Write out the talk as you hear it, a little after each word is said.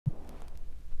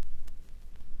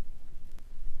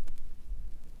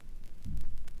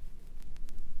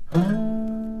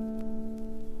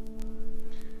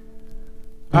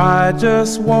I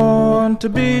just want to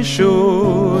be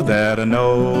sure that I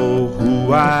know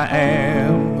who I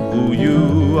am, who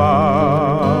you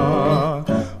are,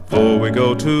 before we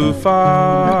go too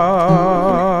far.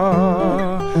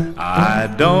 I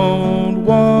don't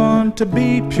want to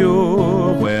be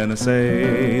pure when I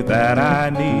say that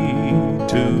I need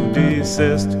to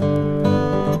desist.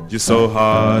 You're so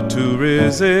hard to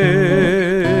resist.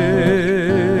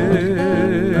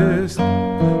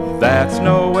 That's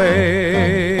no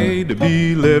way to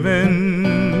be living,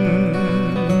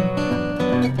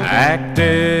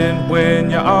 acting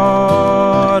when you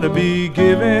ought to be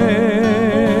giving.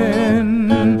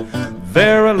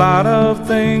 There are a lot of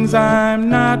things I'm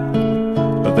not,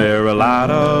 but there are a lot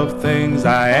of things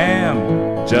I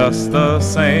am just the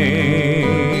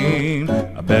same.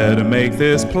 I better make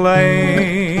this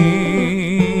plain.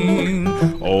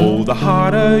 Oh, the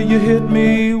harder you hit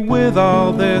me with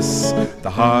all this, the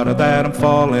harder that I'm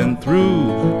falling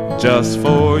through just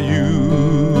for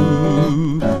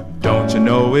you. Don't you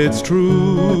know it's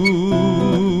true?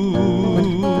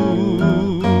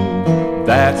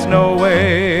 That's no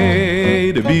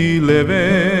way to be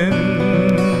living,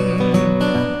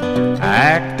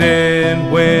 acting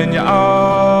when you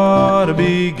ought to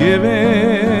be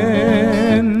giving.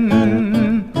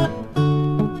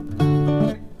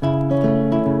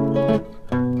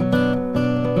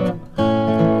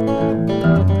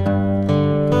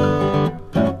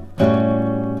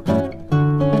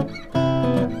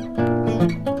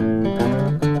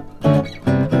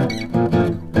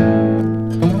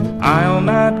 I'll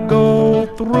not go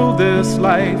through this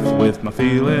life with my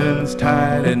feelings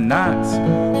tied in knots,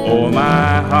 or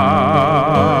my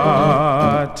heart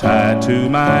tied to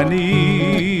my knees.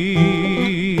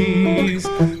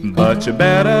 But you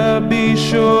better be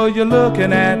sure you're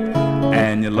looking at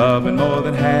and you're loving more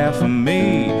than half of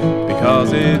me,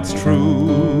 because it's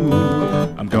true,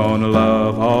 I'm gonna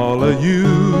love all of you.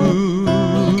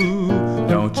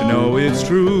 Don't you know it's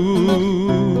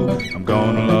true, I'm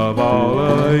gonna love all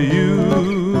of you.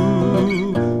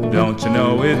 Don't you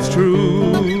know it's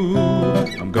true,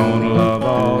 I'm gonna love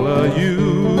all of you.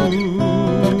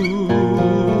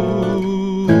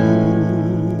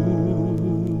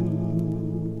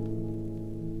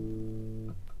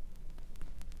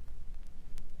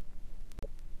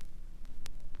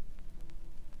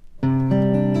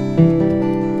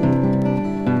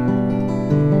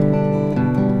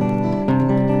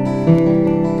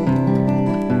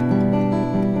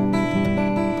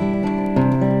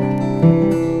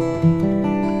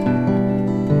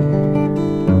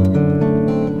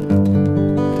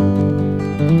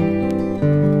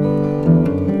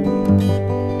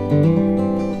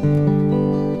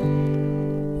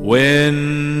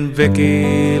 When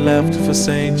Vikki left for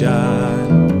St.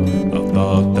 John, I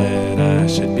thought that I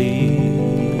should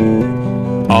be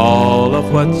all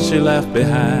of what she left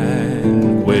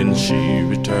behind when she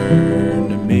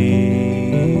returned to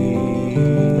me.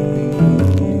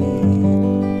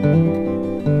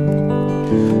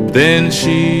 Then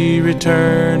she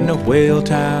returned to Whale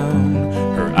Town,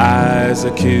 her eyes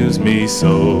accused me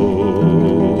so.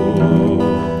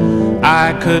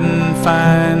 I couldn't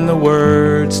find the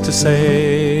words to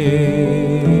say.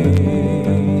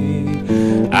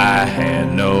 I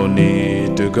had no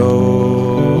need to go.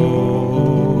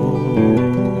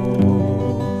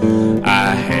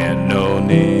 I had no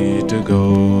need to go.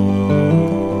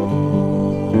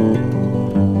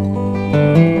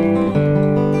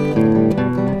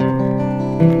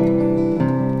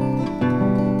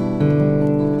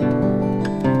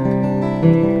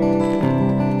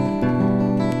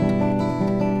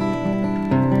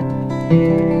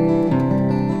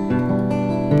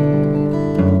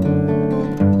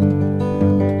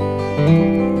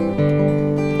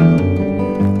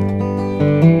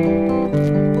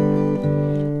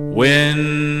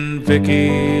 When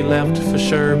Vikki left for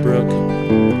Sherbrooke,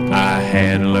 I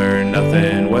had learned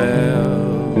nothing well.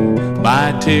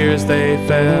 My tears, they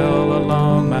fell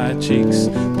along my cheeks,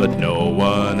 but no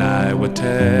one I would tell.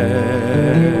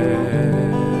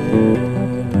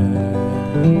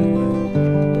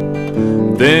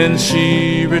 Then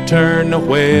she returned to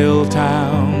Whale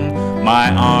Town, my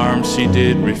arms she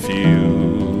did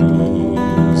refuse.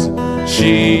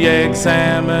 She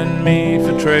examined me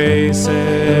for traces,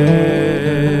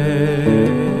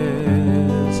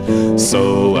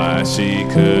 so she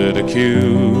could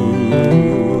accuse,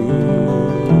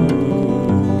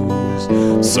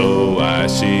 so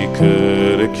she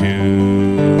could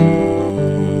accuse.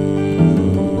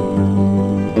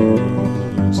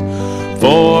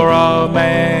 For a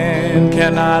man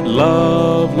cannot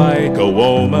love like a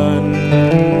woman.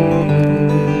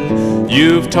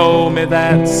 You've told me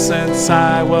that since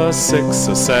I was 6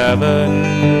 or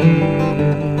 7.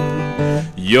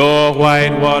 Your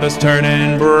white water's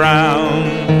turning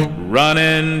brown,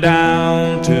 running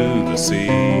down to the sea,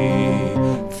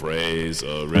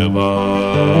 Fraser River.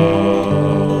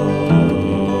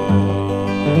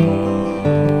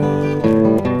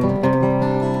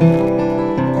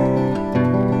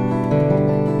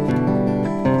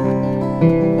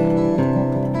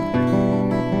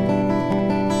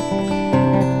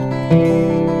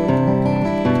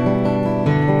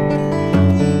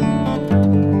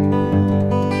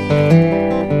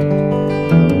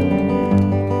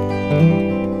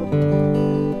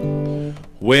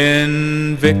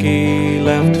 When Vikki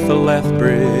left for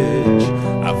Lethbridge,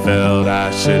 I felt I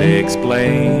should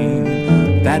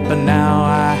explain that by now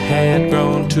I had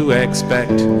grown to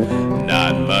expect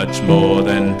not much more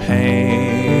than pain.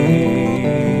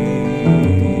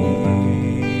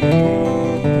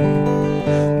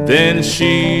 Then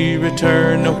she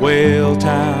returned to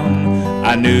Whaletown.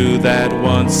 I knew that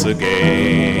once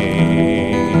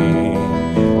again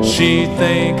she'd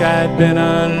think I'd been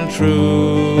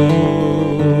untrue,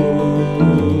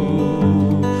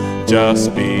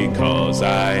 just because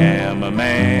I am a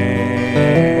man,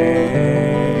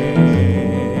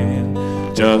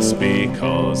 just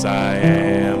because I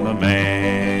am a man.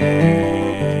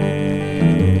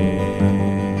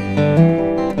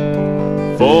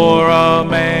 For a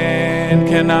man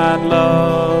cannot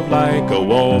love like a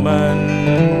woman.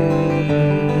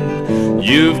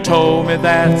 You've told me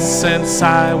that since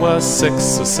I was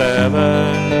 6 or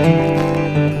 7.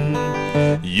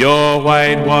 Your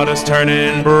white water's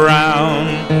turning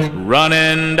brown,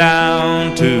 running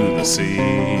down to the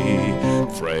sea,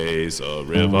 Fraser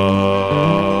River.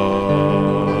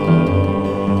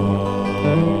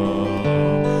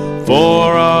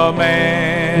 For a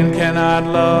man cannot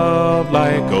love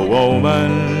like a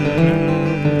woman.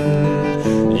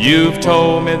 You've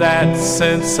told me that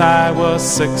since I was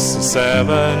 6 or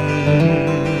 7.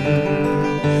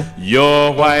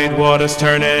 Your white water's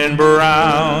turning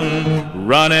brown,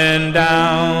 running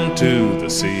down to the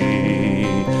sea,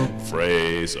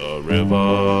 Fraser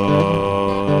River.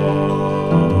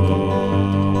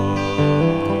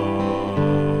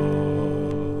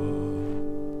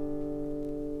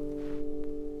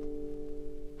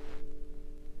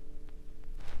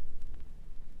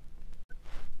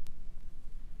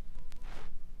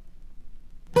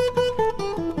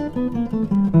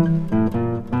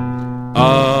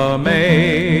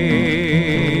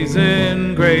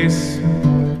 Amazing grace,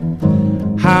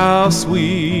 how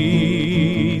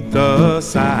sweet the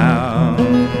sound.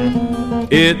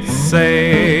 It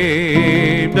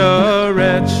saved a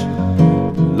wretch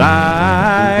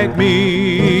like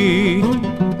me.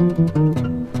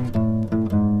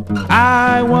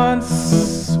 I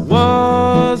once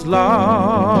was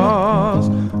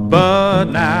lost, but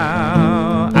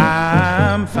now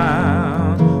I'm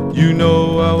found. You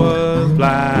know I was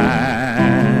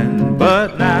blind,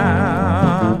 but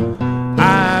now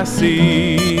I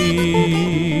see.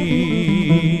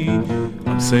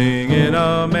 I'm singing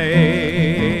Amazing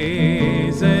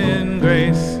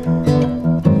Grace,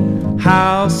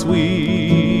 how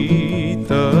sweet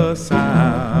the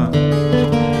sound.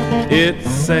 It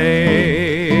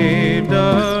saved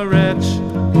a wretch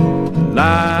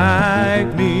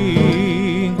like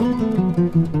me.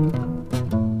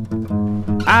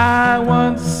 I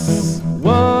once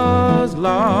was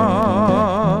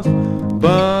lost,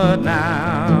 but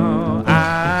now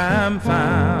I'm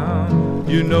found.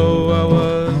 You know I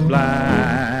was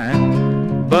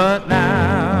blind, but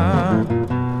now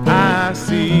I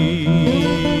see.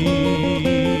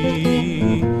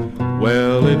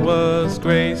 Well, it was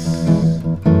grace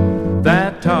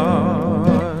that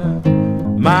taught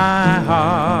my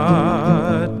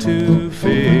heart to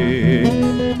fear,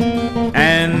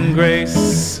 and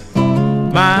grace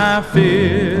my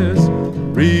fears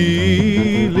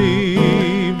relieved.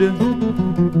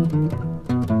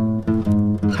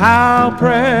 How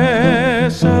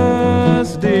precious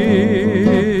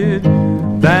did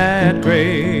that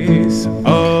grace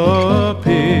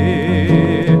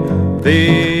appear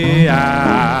the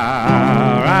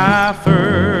hour I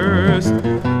first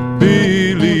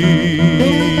believed.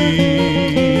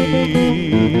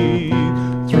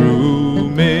 Through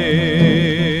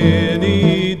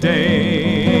many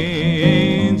dangers,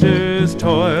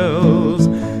 toils,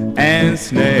 and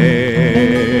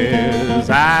snares,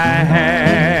 I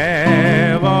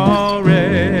have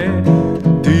already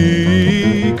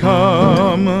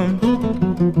come.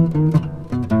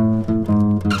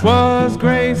 'Twas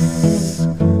grace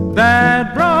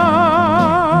that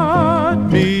brought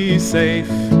me safe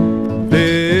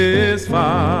this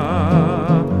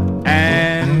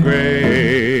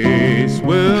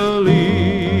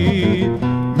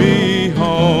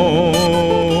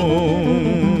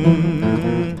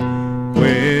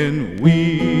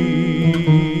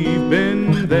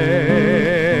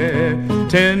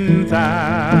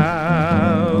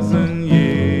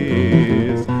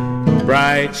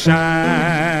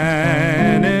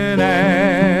shining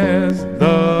as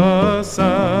the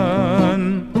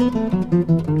sun.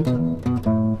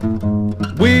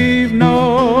 We've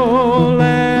no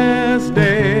less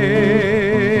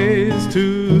days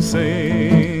to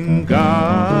sing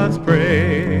God's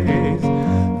praise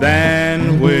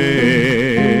than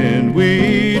when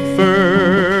we'd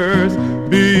first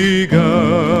begun,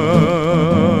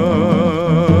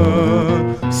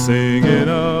 singing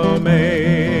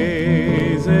Amazing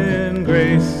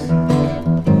Grace.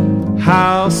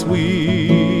 How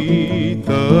sweet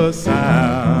the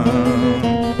sound,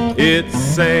 it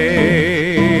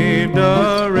saved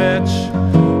a wretch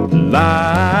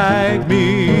like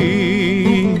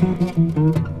me.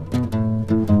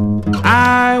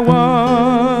 I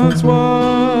once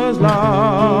was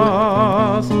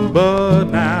lost, but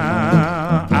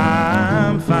now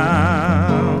I'm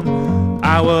found.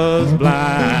 I was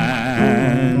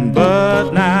blind,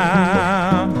 but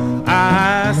now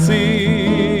I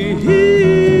see. He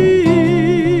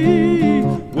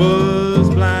was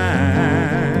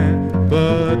blind,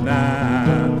 but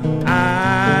now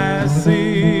I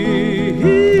see. He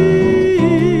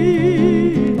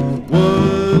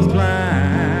was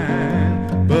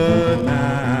blind, but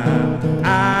now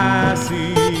I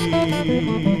see.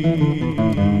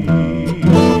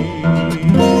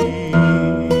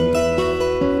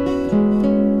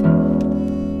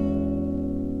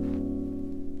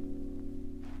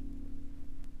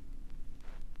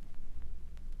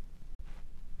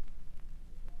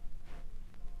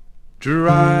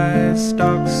 Dry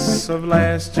stalks of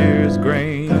last year's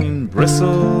grain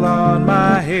bristle on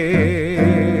my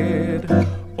head.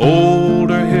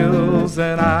 Older hills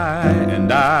than I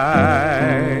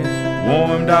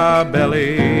warmed our bellies,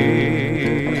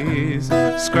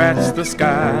 scratched the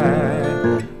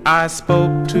sky. I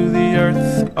spoke to the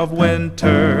earth of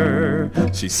winter,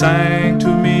 she sang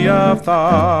to me of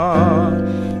thaw.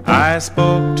 I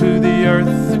spoke to the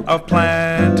earth of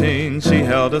planting, she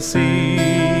held a seed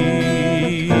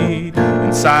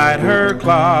inside her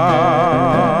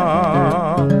claw.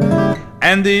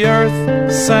 And the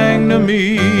earth sang to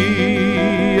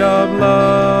me of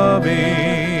loving,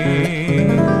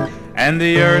 and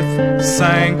the earth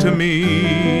sang to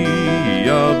me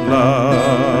of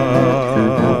love.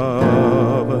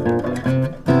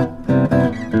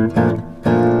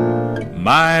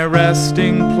 My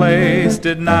resting place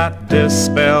did not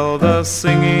dispel the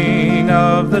singing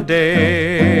of the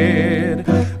dead.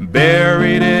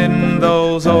 Buried in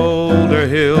those older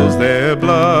hills, their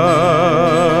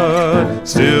blood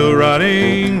still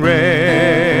running red.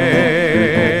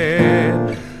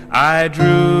 I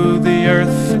drew the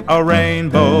earth a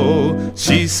rainbow,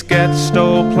 she sketched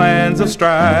old plans of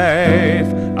strife.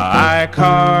 I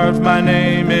carved my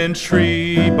name in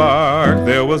tree bark,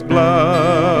 there was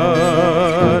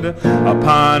blood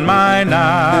upon my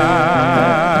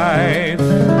knife.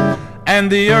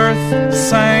 And the earth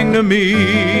sang to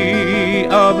me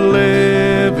of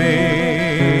living,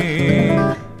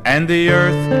 and the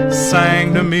earth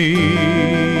sang to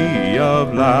me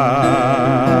of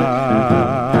life.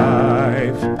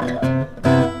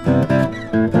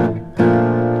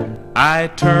 I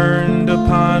turned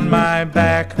upon my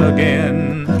back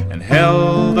again and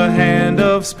held the hand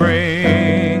of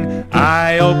spring.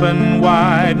 I opened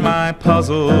wide my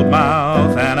puzzled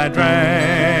mouth and I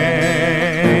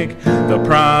drank the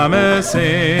promise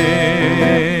in.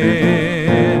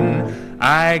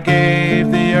 I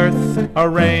gave the earth a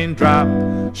raindrop,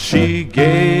 she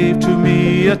gave to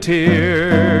me a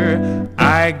tear.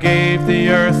 I gave the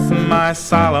earth my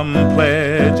solemn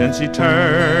pledge, and she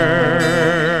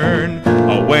turned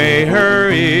away her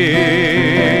ear.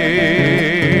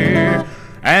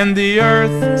 And the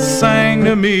earth sang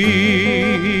to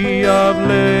me of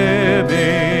living,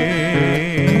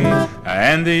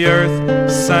 and the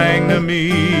earth sang to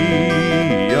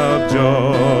me of joy.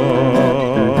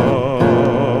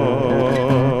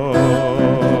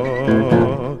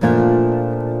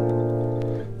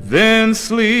 Then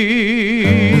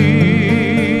sleep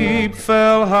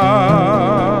fell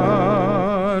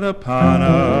hard upon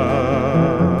us.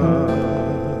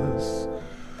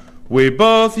 We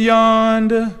both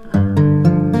yawned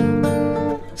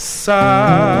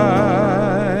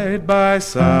side by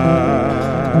side.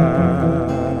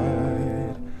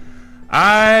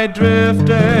 I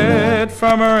drifted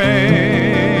from her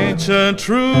ancient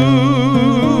truth,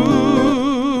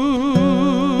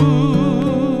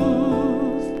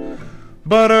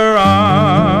 but her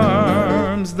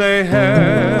arms, they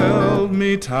held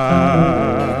me tight.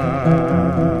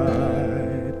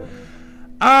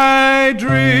 I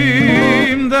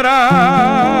dreamed that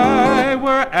I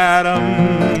were Adam,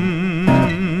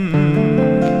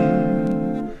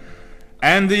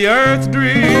 and the earth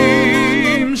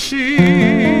dreamed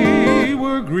she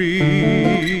were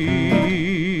green.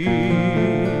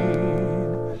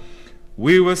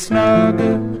 We were snug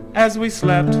as we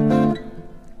slept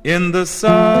in the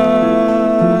sunset.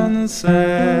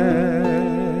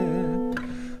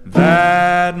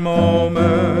 That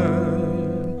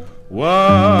moment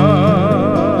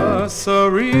was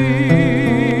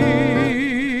serene.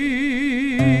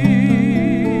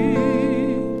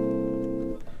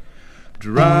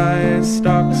 Dry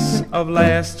stalks of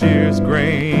last year's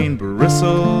grain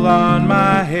bristle on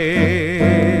my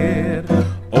head.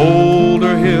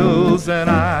 Older hills than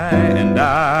I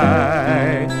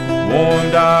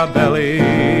warmed our bellies,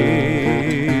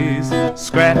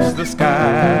 scratched the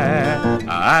sky.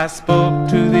 I spoke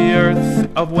to the earth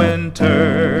of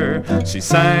winter, she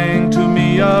sang to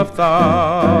me of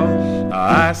thaw.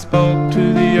 I spoke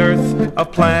to the earth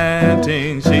of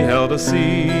planting, she held a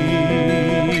seed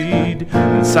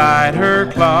inside her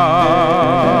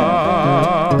claw.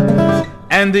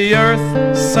 And the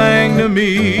earth sang to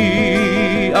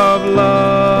me of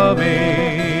loving,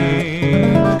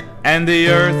 and the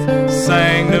earth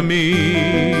sang to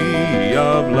me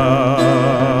of love,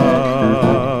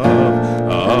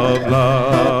 of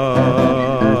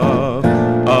love,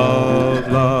 of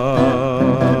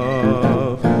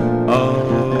love, of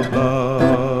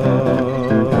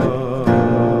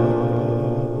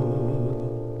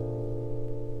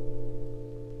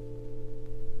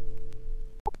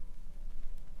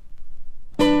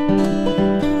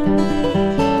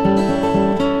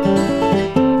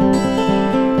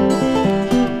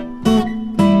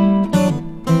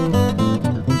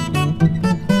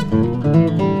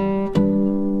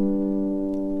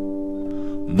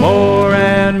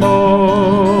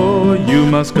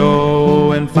must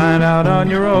go and find out on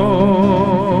your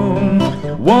own.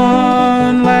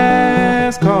 One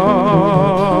last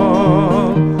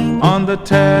call on the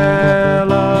telephone.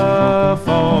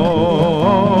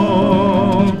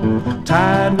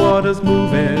 Tide waters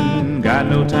moving, got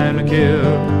no time to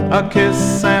kill. A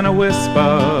kiss and a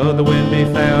whisper, the wind be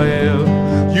fair ill.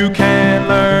 You can't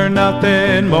learn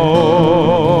nothing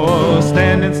more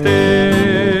standing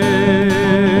still.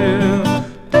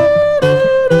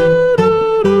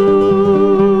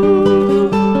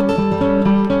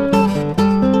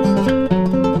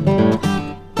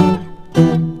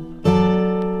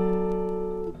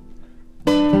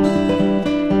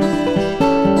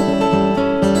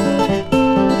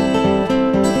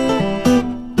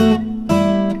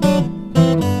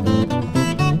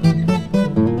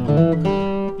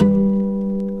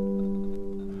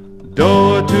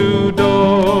 Door to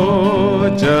door,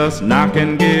 just knock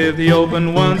and give the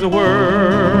open ones a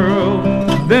whirl.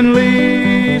 Then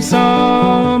leave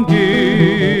some gift,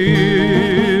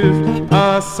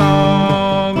 a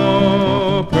song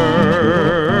or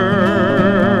pearl.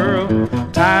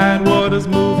 Tide waters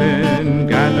moving,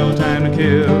 got no time to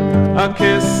kill. A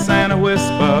kiss and a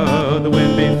whisper, the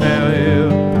wind be fair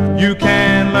ill. You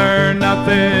can learn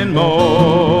nothing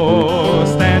more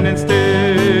standing still.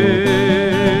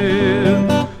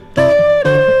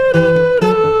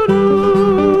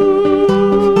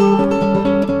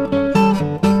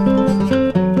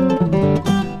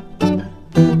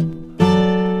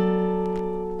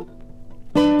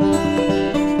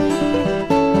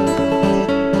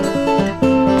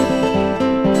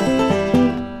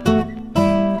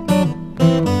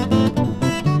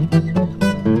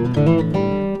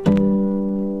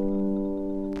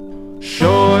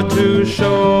 Shore to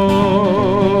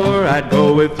shore, I'd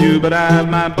go with you, but I've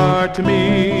my bar to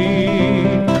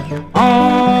me.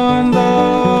 On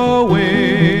the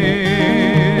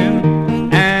wind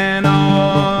and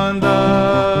on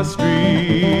the street,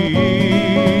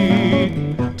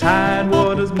 tide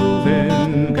waters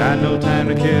moving, got no time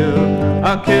to kill.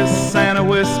 A kiss and a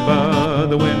whisper,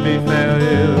 the wind be fair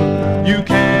ill. You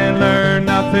can learn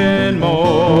nothing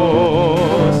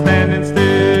more standing still.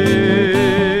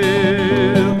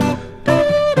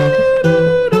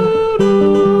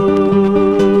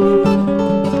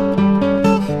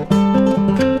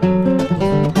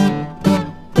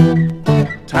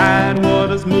 Tide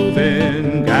waters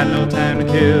moving, got no time to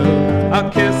kill. A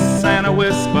kiss and a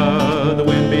whisper, the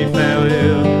wind be fair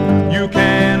ill. You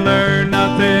can learn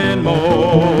nothing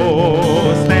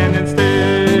more standing still.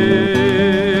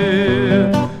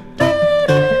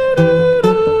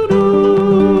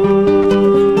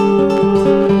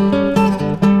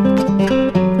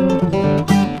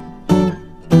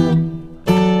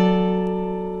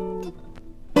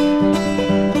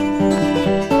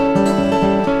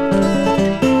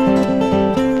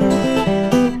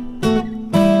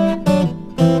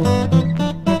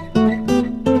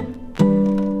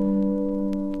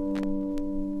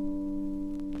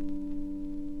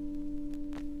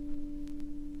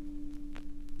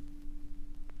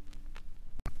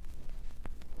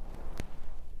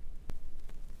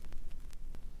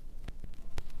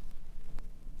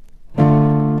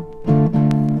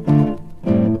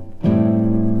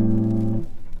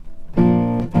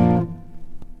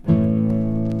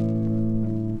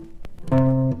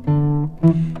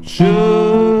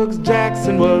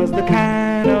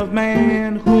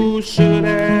 who should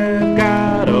have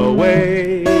got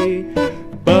away.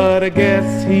 But I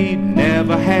guess he'd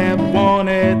never have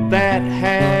wanted that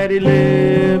had he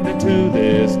lived into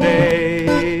this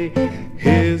day.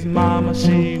 His mama,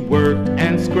 she worked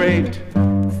and scraped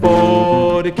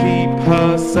for to keep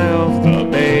herself the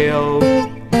bail,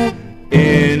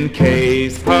 in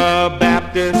case her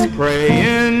Baptist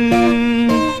praying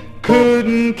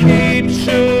couldn't keep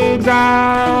Suggs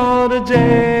out of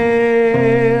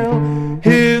jail.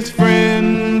 His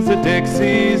friends at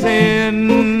Dixie's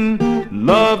Inn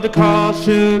loved to call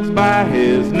Suggs by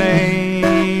his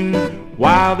name,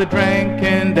 while they drank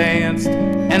and danced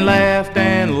and laughed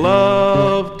and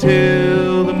loved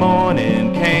till the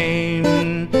morning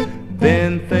came.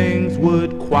 Then things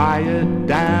would quiet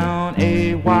down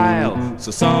a while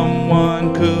so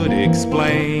someone could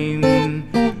explain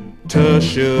to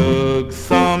Suggs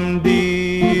some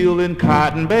deal in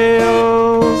cotton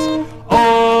bales,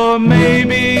 or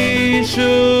maybe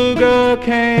sugar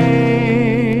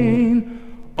cane,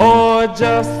 or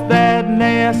just that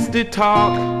nasty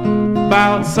talk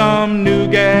about some new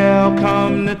gal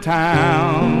come to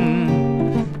town.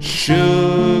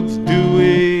 Suggs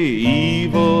Dewey,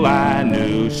 evil I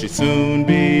knew, she'd soon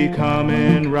be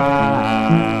coming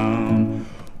round.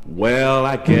 Well,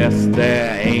 I guess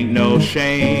there ain't no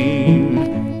shame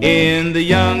in the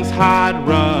young's hot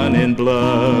running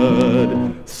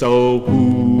blood. So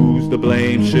who's to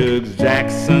blame Suggs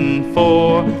Jackson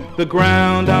for the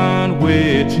ground on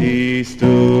which he stood?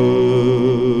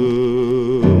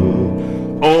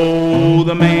 Oh,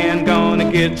 the man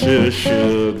gonna get you,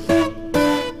 Suggs.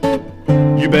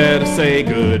 You better say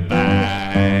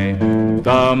goodbye.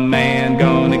 The man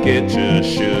gonna get you,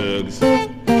 Suggs.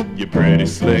 You're pretty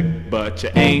slick, but you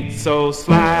ain't so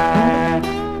sly.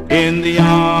 In the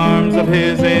arms of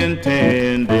his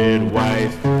intended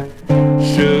wife,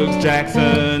 Suggs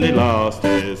Jackson, he lost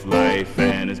his life.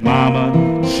 And his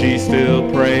mama, she's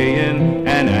still praying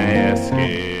and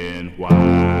asking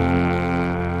why.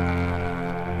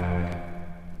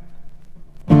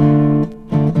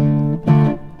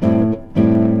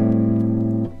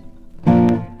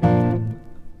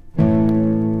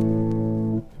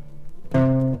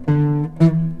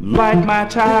 Like my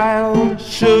child,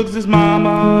 Suggs'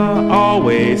 mama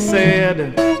always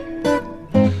said,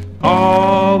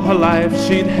 all her life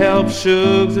she'd help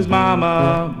Suggs'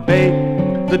 mama bake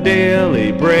the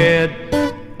daily bread.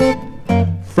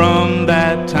 From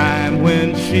that time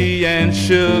when she and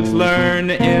Suggs learned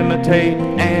to imitate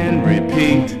and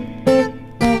repeat,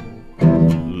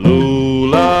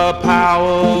 Lula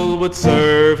Powell would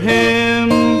serve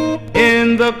him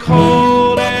in the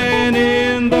cold and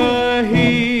in the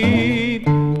heat.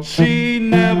 She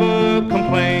never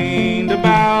complained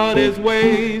about his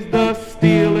ways, the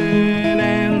stealing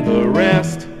and the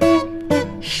rest.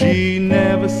 She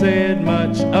never said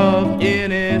much of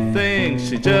anything,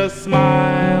 she just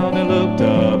smiled and looked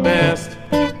her best.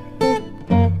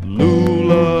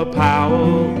 Lula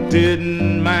Powell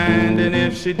didn't mind, and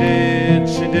if she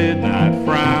did not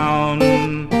frown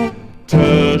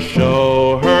to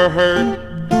show her hurt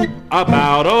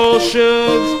about old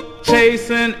Suggs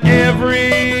chasing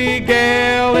every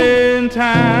gal in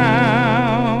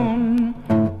town.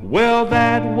 Well,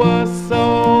 that was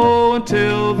so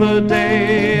until the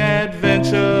day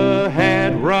adventure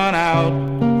had run out,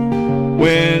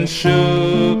 when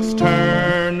Suggs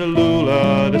turned to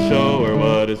Lula to show her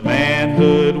what his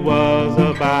manhood was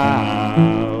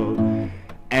about.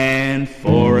 And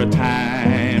for a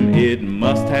time it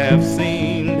must have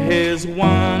seemed his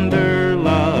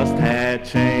wanderlust had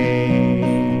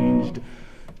changed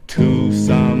to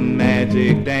some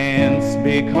magic dance,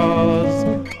 because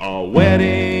a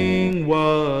wedding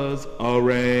was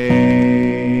arranged.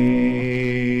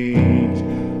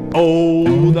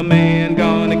 Oh, the man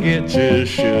gonna get you,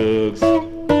 Suggs.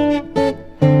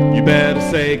 You better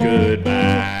say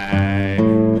goodbye.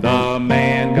 The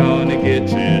man gonna get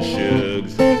you,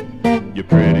 Suggs. You're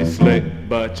pretty slick,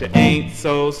 but you ain't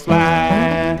so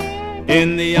sly.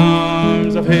 In the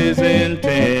arms of his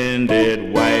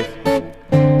intended wife,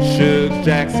 Suggs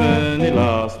Jackson, he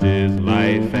lost his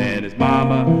life. And his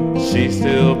mama, she's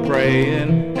still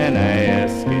praying and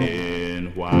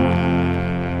asking why.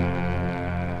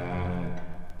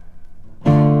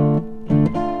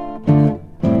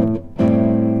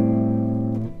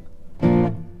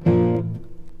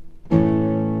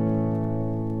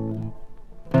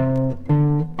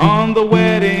 On the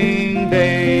wedding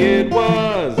day it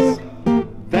was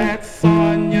that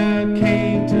Sonia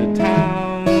came to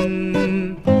town,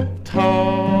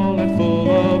 tall and full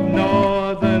of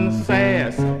northern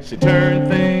sass. She turned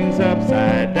things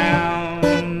upside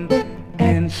down.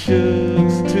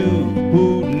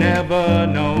 never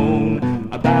known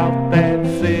about that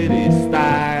city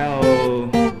style.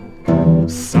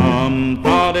 Some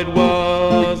thought it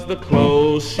was the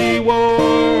clothes she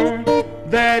wore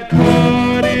that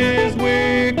cut his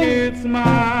wicked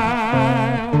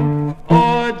smile,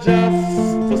 or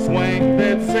just a swank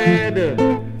that said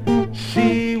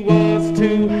she was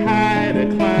too high to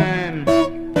climb.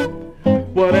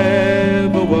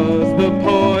 Whatever was the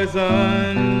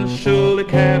poison surely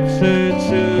captured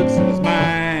Suggs'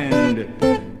 mind.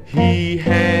 He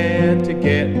had to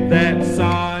get that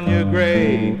Sonia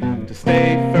Gray to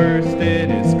stay first in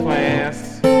his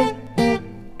class.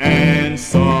 And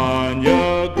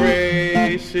Sonia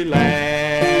Gray, she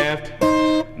laughed,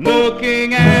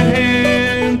 looking at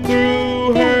him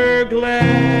through her glass,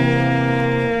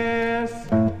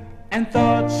 and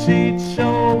thought she'd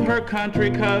show her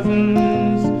country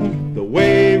cousins the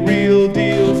way real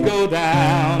deals go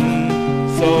down.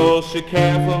 So she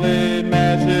carefully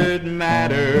measured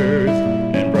matters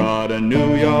and brought a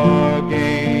New York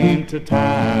game to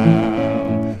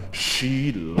town.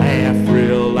 She'd laugh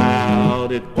real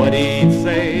loud at what he'd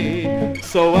say,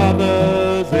 so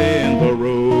others in the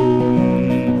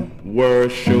room were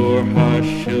sure her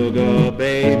sugar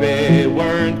baby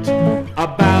weren't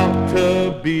about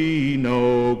to be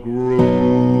no groom.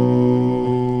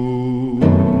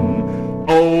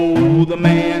 Oh, the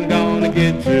man gonna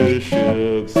get you,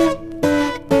 Suggs.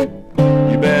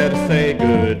 You better say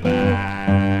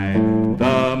goodbye.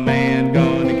 The man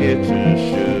gonna get you,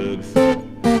 Suggs.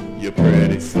 You're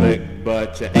pretty slick,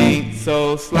 but you ain't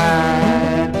so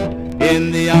sly.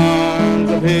 In the arms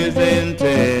of his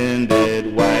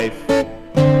intended wife,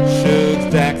 Suggs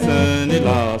Jackson, he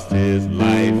lost his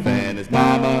life, and his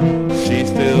mama, she's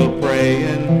still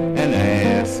praying and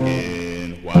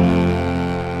asking why.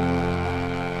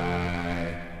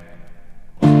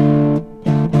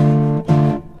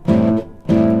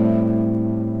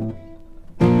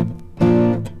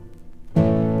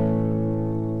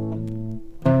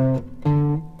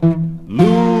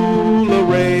 Lula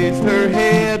raised her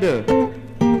head,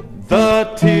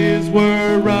 the tears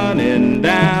were running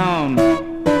down.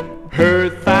 Her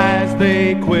thighs,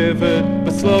 they quivered,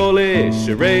 but slowly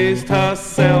she raised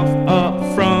herself up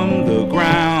from the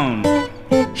ground.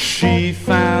 She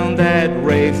found that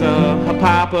razor her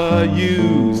papa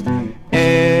used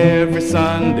every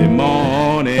Sunday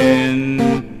morning.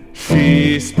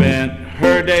 She spent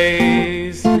her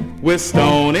days with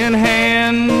stone in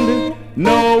hand.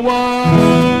 No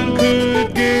one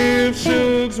could give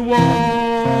Suggs warning.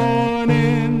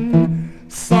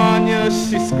 Sonia,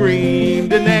 she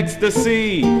screamed in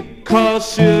ecstasy, 'cause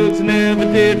Suggs never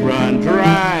did run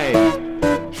dry.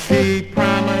 She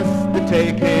promised to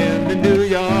take him to New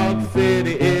York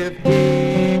City if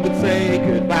he would say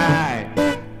goodbye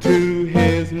to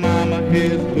his mama,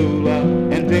 his Lula,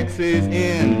 and Dixie's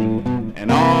Inn,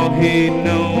 and all he'd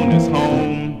known is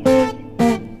home.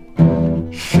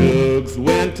 Suggs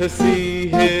went to see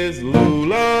his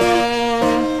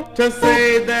Lula to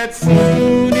say that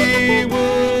soon he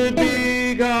would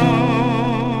be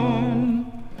gone.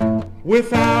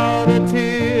 Without a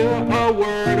tear, a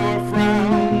word or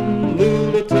frown,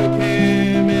 Lula took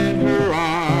him in her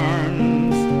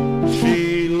arms.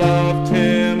 She loved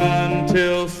him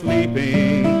until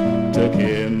sleeping took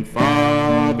him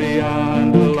far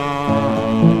beyond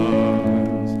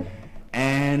alarms.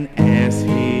 And as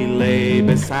he lay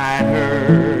beside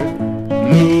her,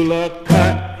 Lula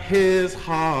cut his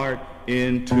heart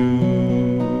in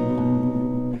two.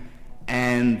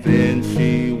 And then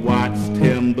she watched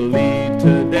him bleed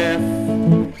to death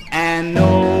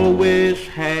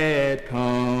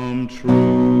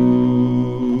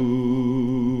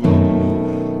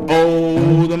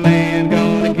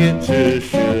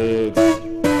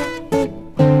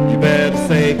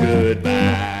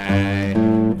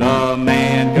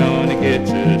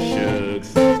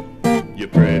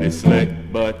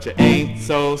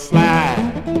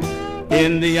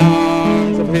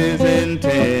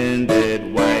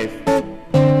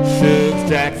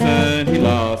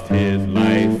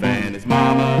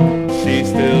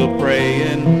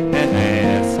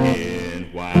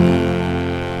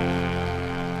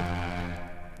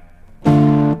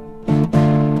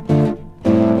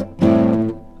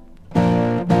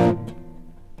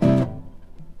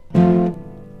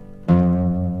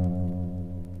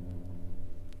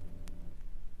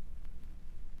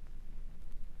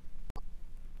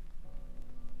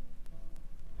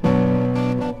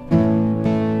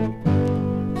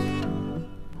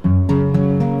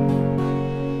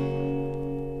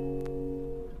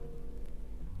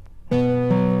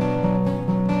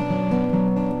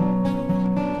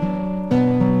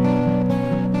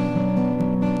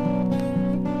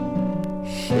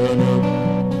Chinook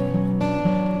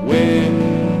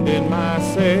wind in my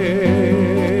sails.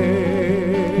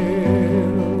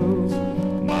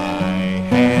 My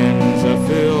hands are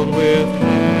filled with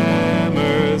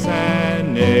hammers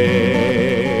and nails.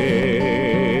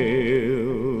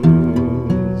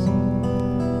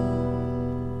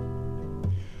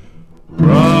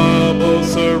 Rubble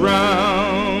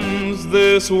surrounds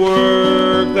this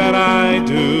work that I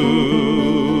do.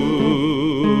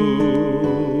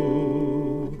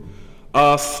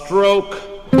 A stroke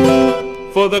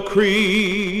for the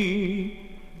Cree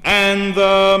and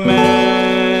the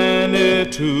Manitou.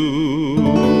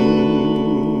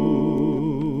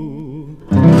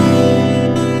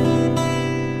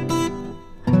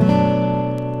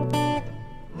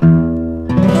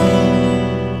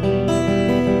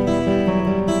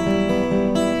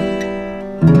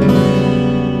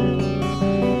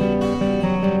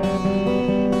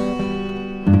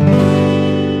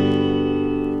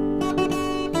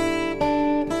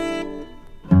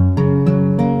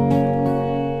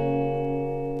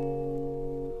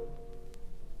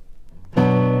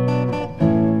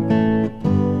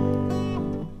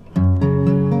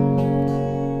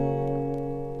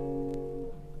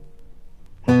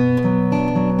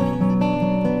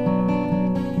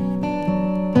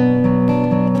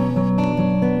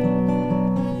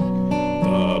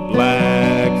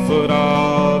 Blackfoot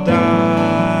all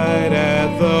died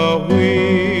at the wheel.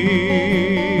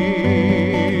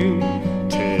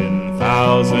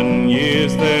 10,000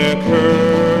 years their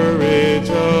courage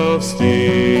of steel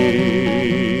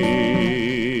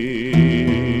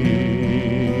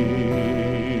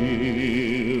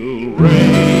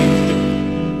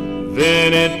reigned.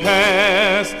 Then it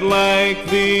passed like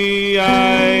the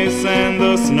ice and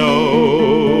the snow.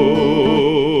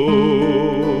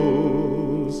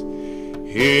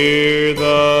 Hear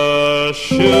the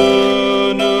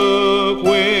Chinook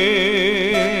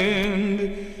wind,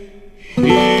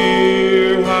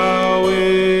 hear how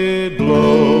it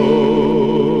blows.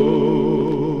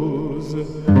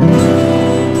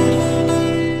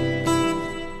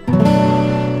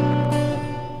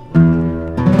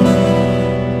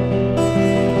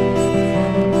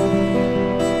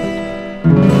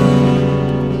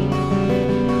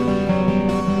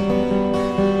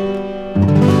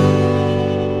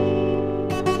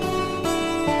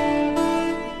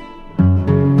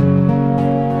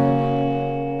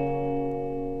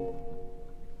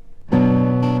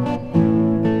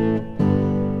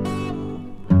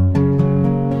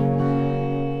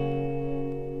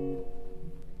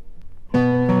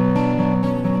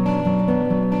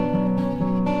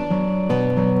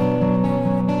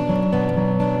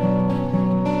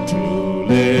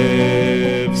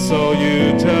 Live so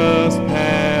you just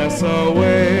pass away,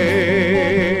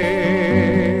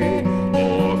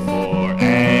 or for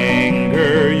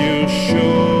anger you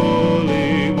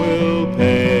surely will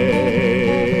pay.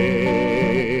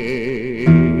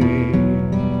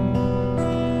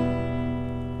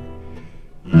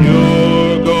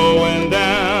 You're going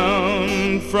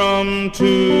down from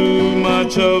too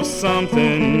much of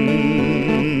something,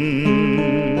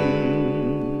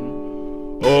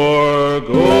 or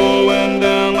going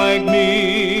down like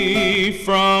me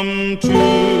from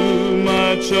too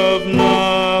much of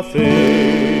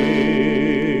nothing.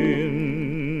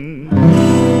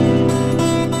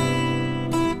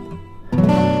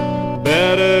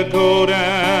 Better go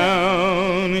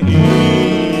down easy.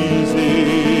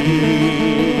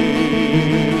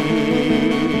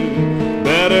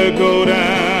 Better go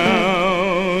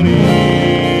down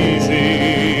easy.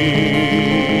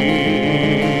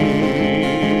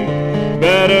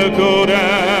 Better go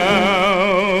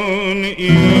down easy.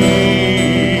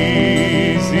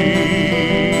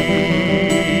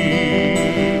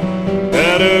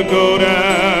 Better go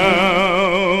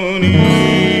down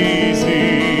easy.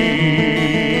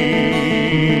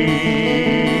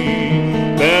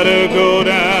 Better go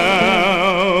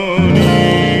down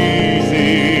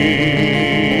easy.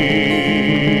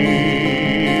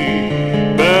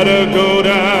 Better go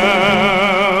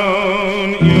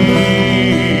down easy.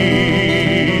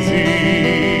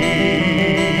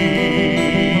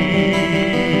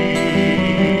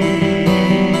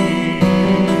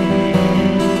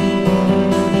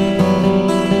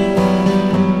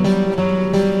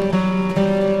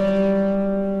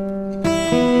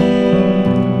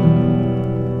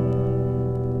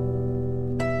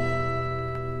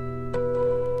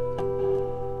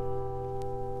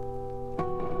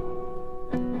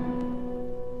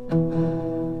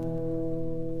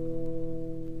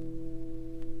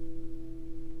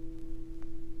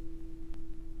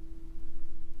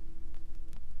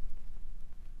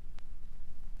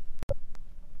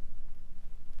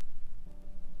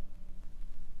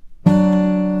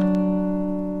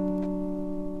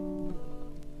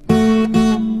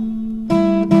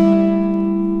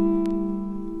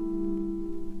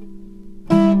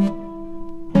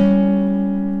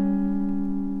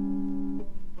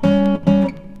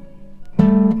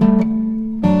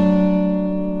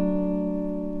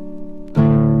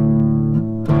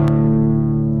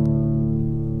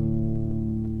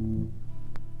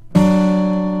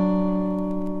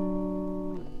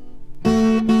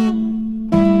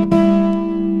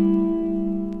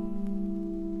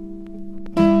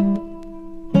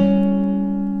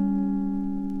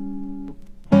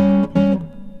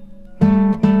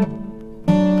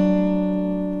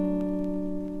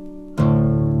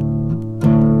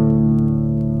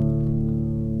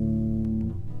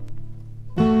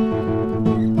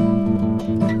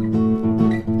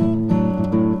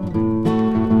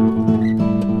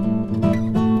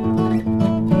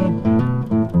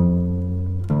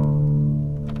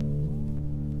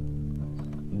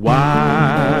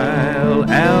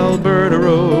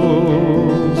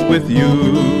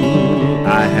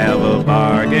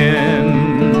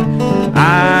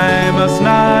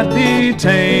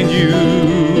 detain you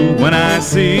when I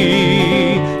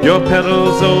see your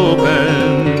petals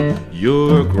open.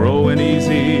 You're growing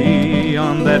easy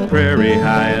on that prairie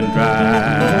high and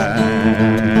dry.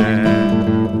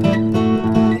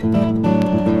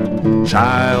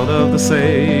 Child of the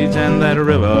sage and that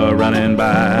river running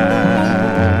by.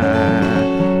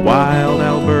 Wild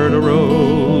Alberta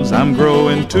rose, I'm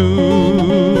growing too.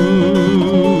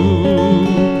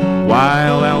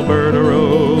 Wild Alberta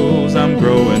rose, I'm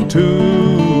growing too.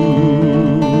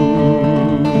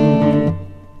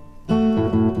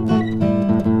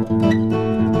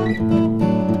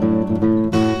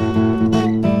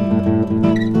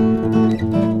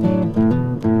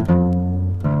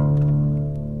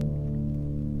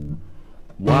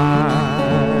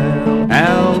 Wild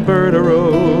Alberta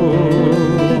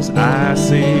rose, I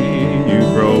see you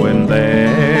growing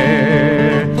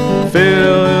there,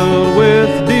 filled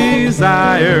with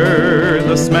desire.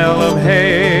 The smell of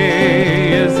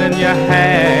hay is in your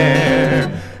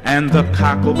hair, and the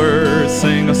cocklebirds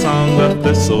sing a song the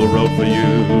thistle wrote for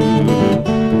you.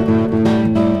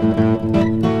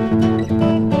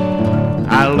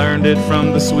 I learned it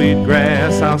from the sweet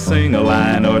grass, I'll sing a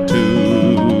line or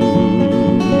two.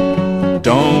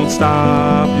 Don't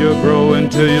stop, you're growing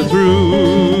till you're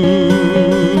through.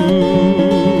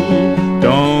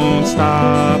 Don't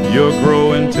stop, you're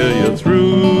growing till you're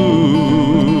through.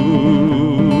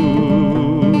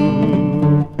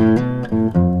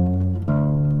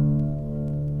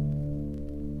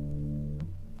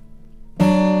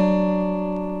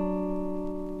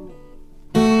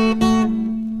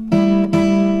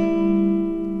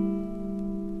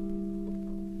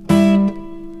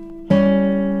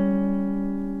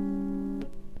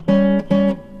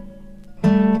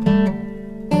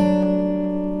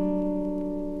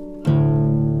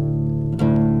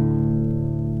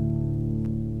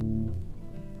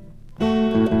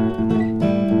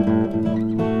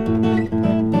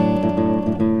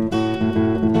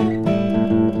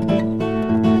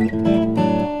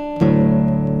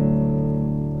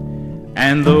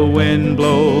 And the wind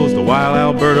blows the wild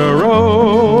Alberta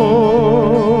rose.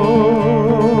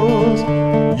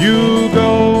 You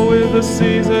go with the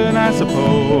season, I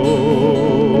suppose.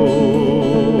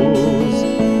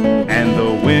 And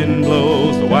the wind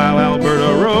blows the wild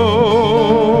Alberta rose.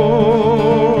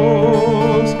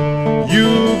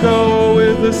 You go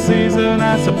with the season,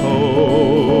 I suppose.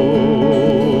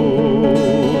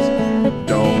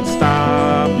 Don't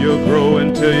stop, you're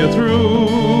growing till you're through.